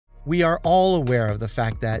We are all aware of the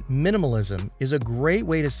fact that minimalism is a great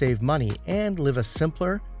way to save money and live a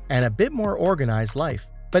simpler and a bit more organized life.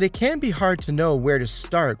 But it can be hard to know where to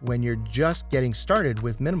start when you're just getting started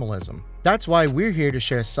with minimalism. That's why we're here to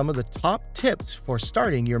share some of the top tips for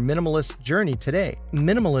starting your minimalist journey today.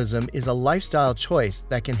 Minimalism is a lifestyle choice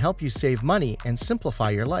that can help you save money and simplify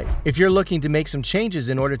your life. If you're looking to make some changes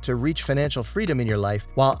in order to reach financial freedom in your life,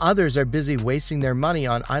 while others are busy wasting their money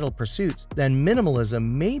on idle pursuits, then minimalism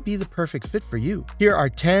may be the perfect fit for you. Here are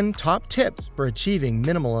 10 top tips for achieving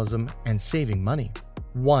minimalism and saving money.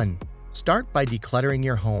 1. Start by decluttering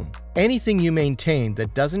your home. Anything you maintain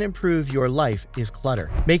that doesn't improve your life is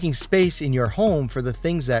clutter. Making space in your home for the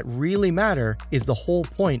things that really matter is the whole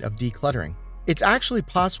point of decluttering. It's actually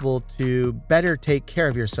possible to better take care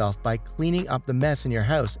of yourself by cleaning up the mess in your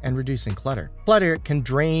house and reducing clutter. Clutter can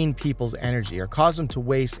drain people's energy or cause them to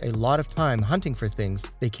waste a lot of time hunting for things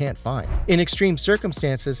they can't find. In extreme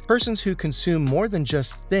circumstances, persons who consume more than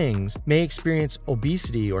just things may experience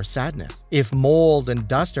obesity or sadness. If mold and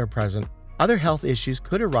dust are present, other health issues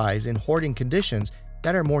could arise in hoarding conditions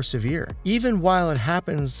that are more severe. Even while it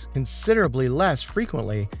happens considerably less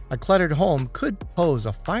frequently, a cluttered home could pose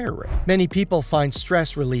a fire risk. Many people find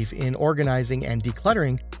stress relief in organizing and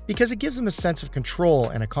decluttering because it gives them a sense of control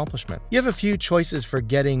and accomplishment. You have a few choices for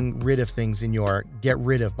getting rid of things in your get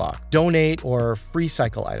rid of box: donate or free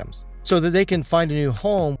cycle items. So that they can find a new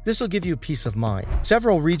home, this will give you peace of mind.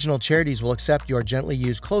 Several regional charities will accept your gently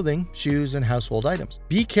used clothing, shoes, and household items.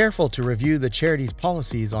 Be careful to review the charity's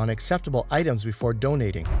policies on acceptable items before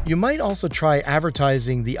donating. You might also try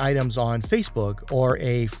advertising the items on Facebook or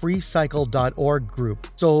a freecycle.org group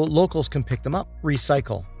so locals can pick them up.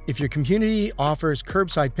 Recycle. If your community offers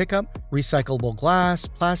curbside pickup, recyclable glass,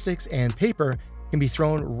 plastics, and paper can be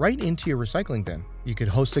thrown right into your recycling bin. You could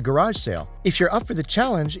host a garage sale. If you're up for the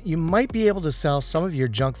challenge, you might be able to sell some of your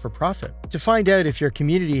junk for profit. To find out if your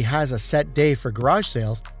community has a set day for garage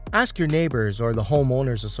sales, ask your neighbors or the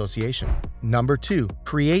homeowners association. Number 2,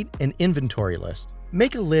 create an inventory list.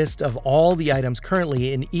 Make a list of all the items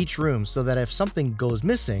currently in each room so that if something goes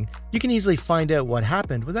missing, you can easily find out what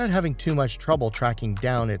happened without having too much trouble tracking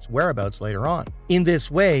down its whereabouts later on. In this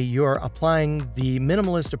way, you're applying the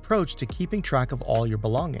minimalist approach to keeping track of all your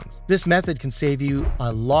belongings. This method can save you a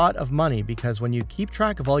lot of money because when you keep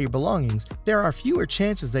track of all your belongings, there are fewer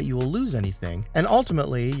chances that you will lose anything, and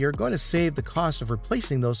ultimately, you're going to save the cost of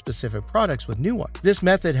replacing those specific products with new ones. This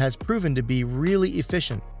method has proven to be really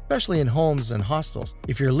efficient, especially in homes and hostels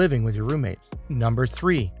if you're living with your roommates. Number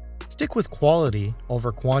 3, stick with quality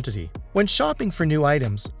over quantity. When shopping for new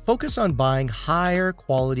items, focus on buying higher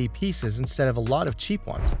quality pieces instead of a lot of cheap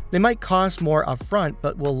ones. They might cost more upfront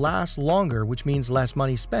but will last longer, which means less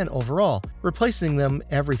money spent overall, replacing them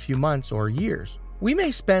every few months or years. We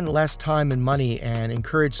may spend less time and money and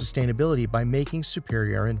encourage sustainability by making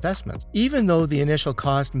superior investments. Even though the initial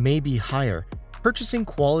cost may be higher, purchasing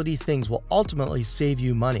quality things will ultimately save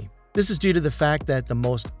you money. This is due to the fact that the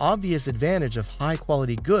most obvious advantage of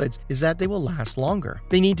high-quality goods is that they will last longer.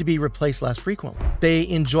 They need to be replaced less frequently. They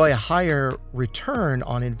enjoy a higher return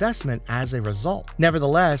on investment as a result.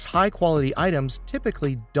 Nevertheless, high-quality items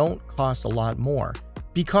typically don't cost a lot more.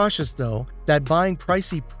 Be cautious, though, that buying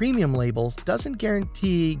pricey premium labels doesn't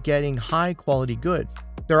guarantee getting high-quality goods.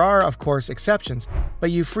 There are, of course, exceptions, but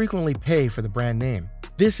you frequently pay for the brand name.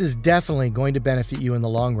 This is definitely going to benefit you in the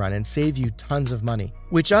long run and save you tons of money,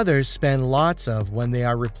 which others spend lots of when they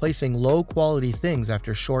are replacing low-quality things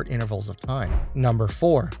after short intervals of time. Number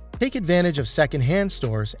 4, take advantage of secondhand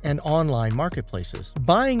stores and online marketplaces.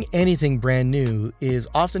 Buying anything brand new is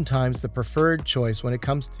oftentimes the preferred choice when it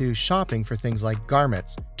comes to shopping for things like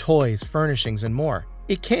garments, toys, furnishings, and more.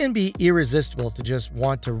 It can be irresistible to just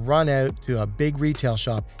want to run out to a big retail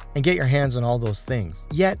shop and get your hands on all those things.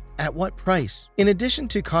 Yet, at what price? In addition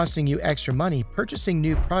to costing you extra money, purchasing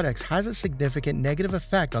new products has a significant negative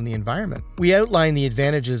effect on the environment. We outline the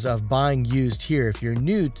advantages of buying used here if you're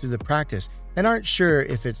new to the practice and aren't sure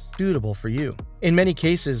if it's suitable for you. In many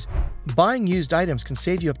cases, buying used items can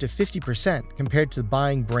save you up to 50% compared to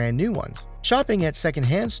buying brand new ones. Shopping at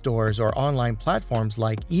secondhand stores or online platforms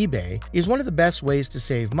like eBay is one of the best ways to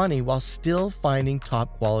save money while still finding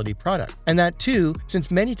top quality product. And that too, since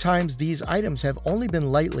many times these items have only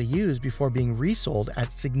been lightly used before being resold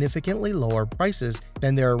at significantly lower prices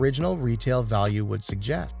than their original retail value would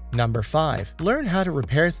suggest. Number 5, learn how to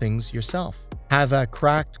repair things yourself. Have a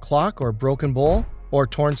cracked clock or broken bowl or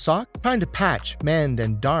torn sock? Time to patch, mend,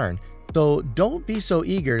 and darn. So don't be so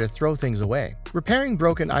eager to throw things away. Repairing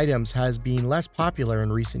broken items has been less popular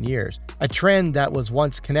in recent years, a trend that was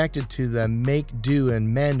once connected to the make, do, and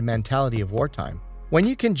mend mentality of wartime. When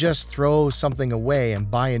you can just throw something away and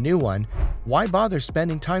buy a new one, why bother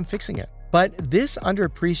spending time fixing it? But this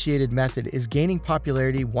underappreciated method is gaining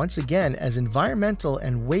popularity once again as environmental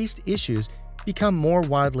and waste issues become more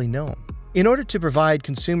widely known. In order to provide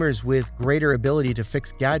consumers with greater ability to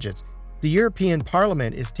fix gadgets, the European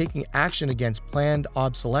Parliament is taking action against planned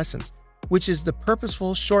obsolescence, which is the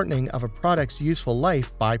purposeful shortening of a product's useful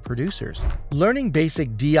life by producers. Learning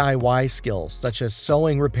basic DIY skills, such as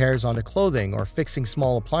sewing repairs onto clothing or fixing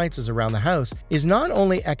small appliances around the house, is not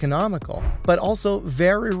only economical, but also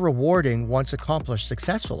very rewarding once accomplished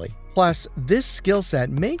successfully. Plus, this skill set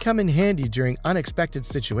may come in handy during unexpected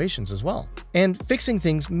situations as well. And fixing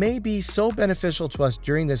things may be so beneficial to us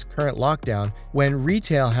during this current lockdown when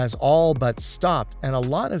retail has all but stopped and a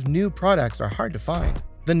lot of new products are hard to find.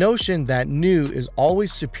 The notion that new is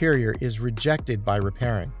always superior is rejected by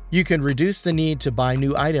repairing. You can reduce the need to buy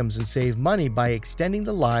new items and save money by extending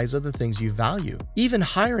the lives of the things you value. Even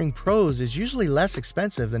hiring pros is usually less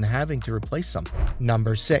expensive than having to replace something.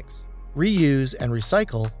 Number 6. Reuse and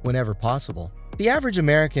recycle whenever possible. The average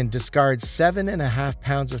American discards 7.5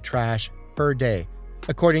 pounds of trash per day,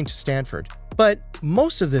 according to Stanford. But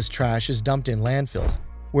most of this trash is dumped in landfills,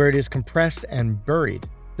 where it is compressed and buried.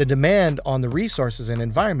 The demand on the resources and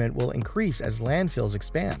environment will increase as landfills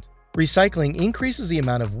expand. Recycling increases the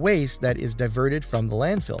amount of waste that is diverted from the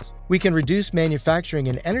landfills. We can reduce manufacturing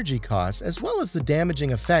and energy costs, as well as the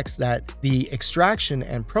damaging effects that the extraction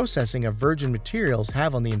and processing of virgin materials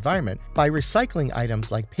have on the environment by recycling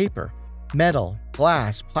items like paper, metal,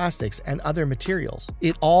 glass, plastics, and other materials.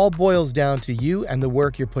 It all boils down to you and the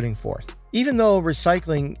work you're putting forth. Even though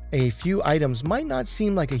recycling a few items might not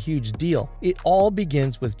seem like a huge deal, it all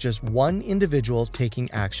begins with just one individual taking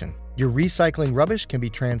action. Your recycling rubbish can be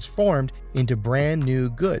transformed into brand new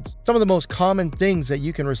goods. Some of the most common things that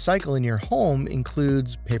you can recycle in your home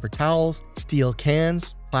includes paper towels, steel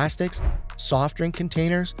cans, plastics, soft drink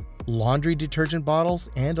containers, laundry detergent bottles,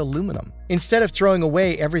 and aluminum. Instead of throwing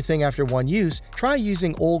away everything after one use, try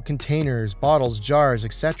using old containers, bottles, jars,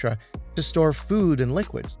 etc. to store food and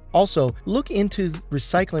liquids. Also, look into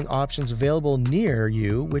recycling options available near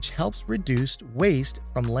you, which helps reduce waste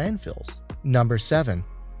from landfills. Number 7.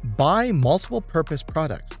 Buy multiple-purpose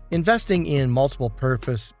products. Investing in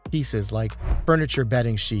multiple-purpose pieces like furniture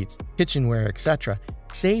bedding sheets, kitchenware, etc.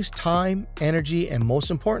 saves time, energy, and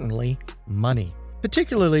most importantly, money.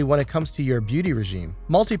 Particularly when it comes to your beauty regime,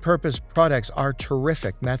 multi-purpose products are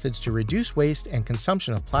terrific methods to reduce waste and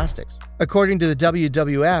consumption of plastics. According to the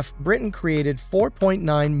WWF, Britain created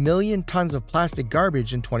 4.9 million tons of plastic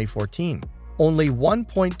garbage in 2014. Only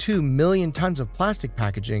 1.2 million tons of plastic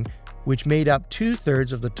packaging, which made up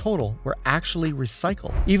 2/3 of the total, were actually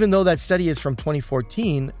recycled. Even though that study is from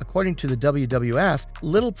 2014, according to the WWF,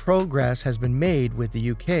 little progress has been made, with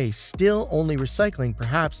the UK still only recycling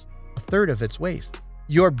perhaps 1/3 of its waste.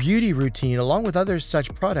 Your beauty routine, along with other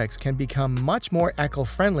such products, can become much more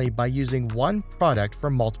eco-friendly by using one product for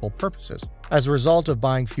multiple purposes. As a result of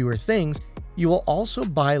buying fewer things, you will also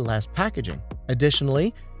buy less packaging.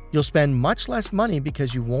 Additionally, you'll spend much less money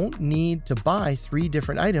because you won't need to buy 3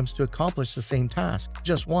 different items to accomplish the same task,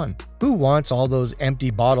 just one. Who wants all those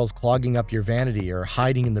empty bottles clogging up your vanity or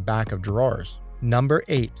hiding in the back of drawers? Number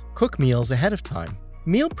 8. Cook meals ahead of time.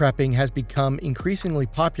 Meal prepping has become increasingly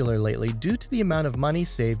popular lately due to the amount of money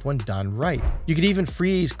saved when done right. You could even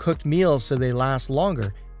freeze cooked meals so they last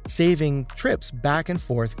longer, saving trips back and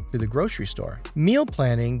forth to the grocery store. Meal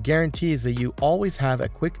planning guarantees that you always have a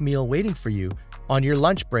quick meal waiting for you on your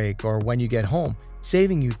lunch break or when you get home,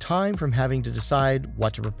 saving you time from having to decide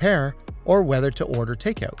what to prepare or whether to order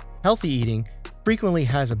takeout. Healthy eating frequently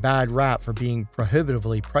has a bad rap for being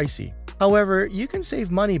prohibitively pricey. However, you can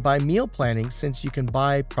save money by meal planning since you can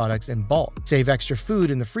buy products in bulk, save extra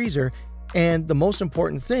food in the freezer, and the most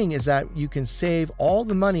important thing is that you can save all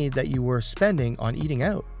the money that you were spending on eating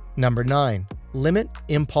out. Number 9. Limit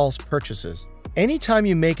impulse purchases. Anytime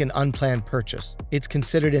you make an unplanned purchase, it's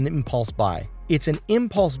considered an impulse buy. It's an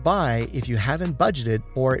impulse buy if you haven't budgeted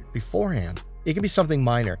for it beforehand. It can be something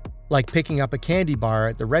minor, like picking up a candy bar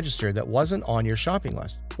at the register that wasn't on your shopping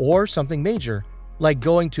list, or something major, like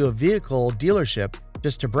going to a vehicle dealership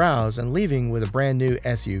just to browse and leaving with a brand new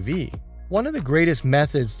SUV. One of the greatest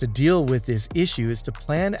methods to deal with this issue is to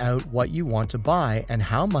plan out what you want to buy and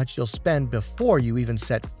how much you'll spend before you even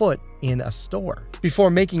set foot in a store.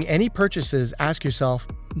 Before making any purchases, ask yourself,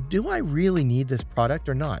 do I really need this product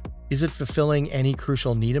or not? Is it fulfilling any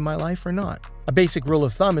crucial need in my life or not? A basic rule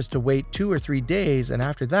of thumb is to wait 2 or 3 days, and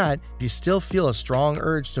after that, if you still feel a strong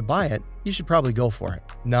urge to buy it, you should probably go for it.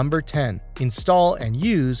 Number 10. Install and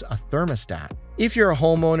use a thermostat. If you're a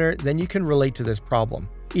homeowner, then you can relate to this problem.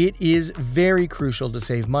 It is very crucial to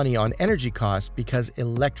save money on energy costs because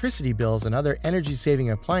electricity bills and other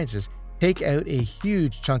energy-saving appliances take out a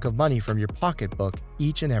huge chunk of money from your pocketbook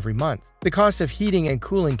each and every month. The cost of heating and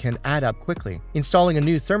cooling can add up quickly. Installing a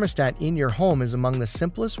new thermostat in your home is among the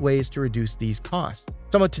simplest ways to reduce these costs.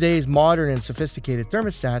 Some of today's modern and sophisticated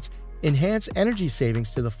thermostats enhance energy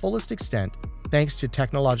savings to the fullest extent thanks to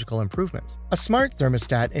technological improvements. A smart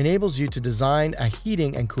thermostat enables you to design a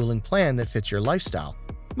heating and cooling plan that fits your lifestyle,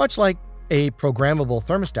 much like a programmable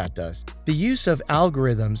thermostat does. The use of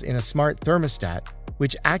algorithms in a smart thermostat,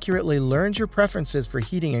 which accurately learns your preferences for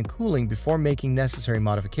heating and cooling before making necessary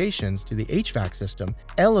modifications to the HVAC system,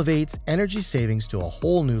 elevates energy savings to a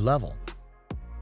whole new level.